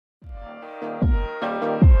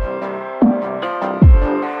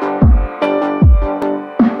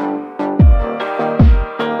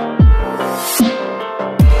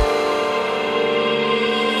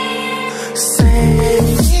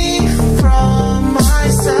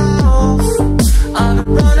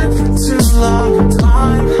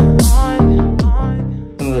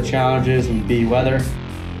challenges would be weather,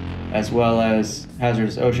 as well as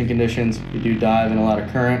hazardous ocean conditions. We do dive in a lot of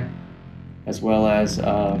current, as well as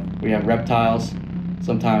we have reptiles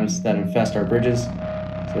sometimes that infest our bridges.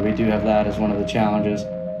 So we do have that as one of the challenges.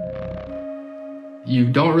 You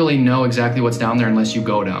don't really know exactly what's down there unless you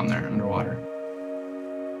go down there underwater.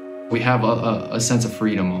 We have a sense of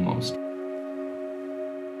freedom almost.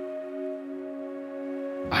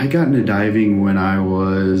 I got into diving when I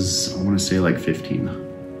was, I want to say like 15,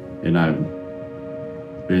 and I've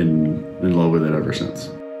been in love with it ever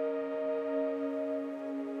since.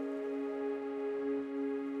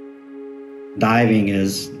 Diving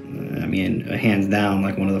is, I mean, hands down,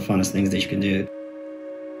 like one of the funnest things that you can do.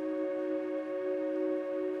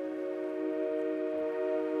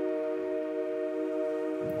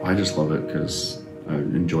 I just love it because I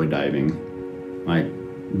enjoy diving. Like,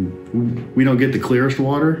 we don't get the clearest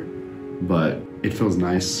water, but it feels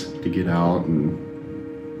nice to get out and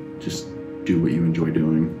just do what you enjoy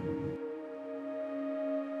doing.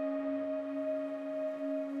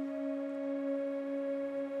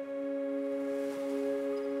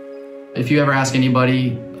 If you ever ask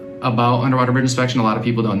anybody about underwater bridge inspection, a lot of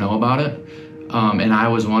people don't know about it. And I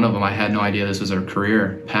was one of them. I had no idea this was a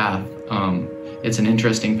career path. It's an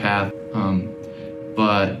interesting path,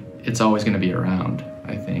 but it's always going to be around,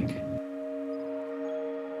 I think.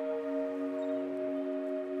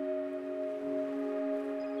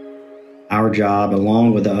 Our job,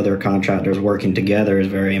 along with the other contractors working together, is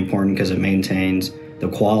very important because it maintains the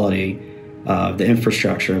quality of the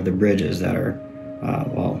infrastructure of the bridges that are,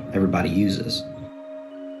 well, everybody uses.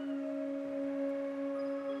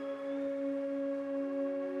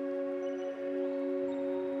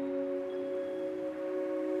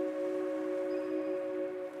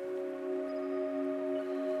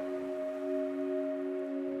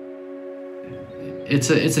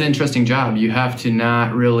 It's an interesting job. You have to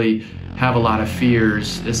not really have a lot of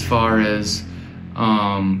fears as far as,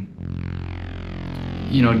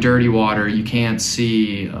 you know, dirty water. You can't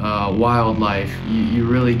see wildlife. You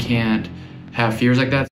really can't have fears like that.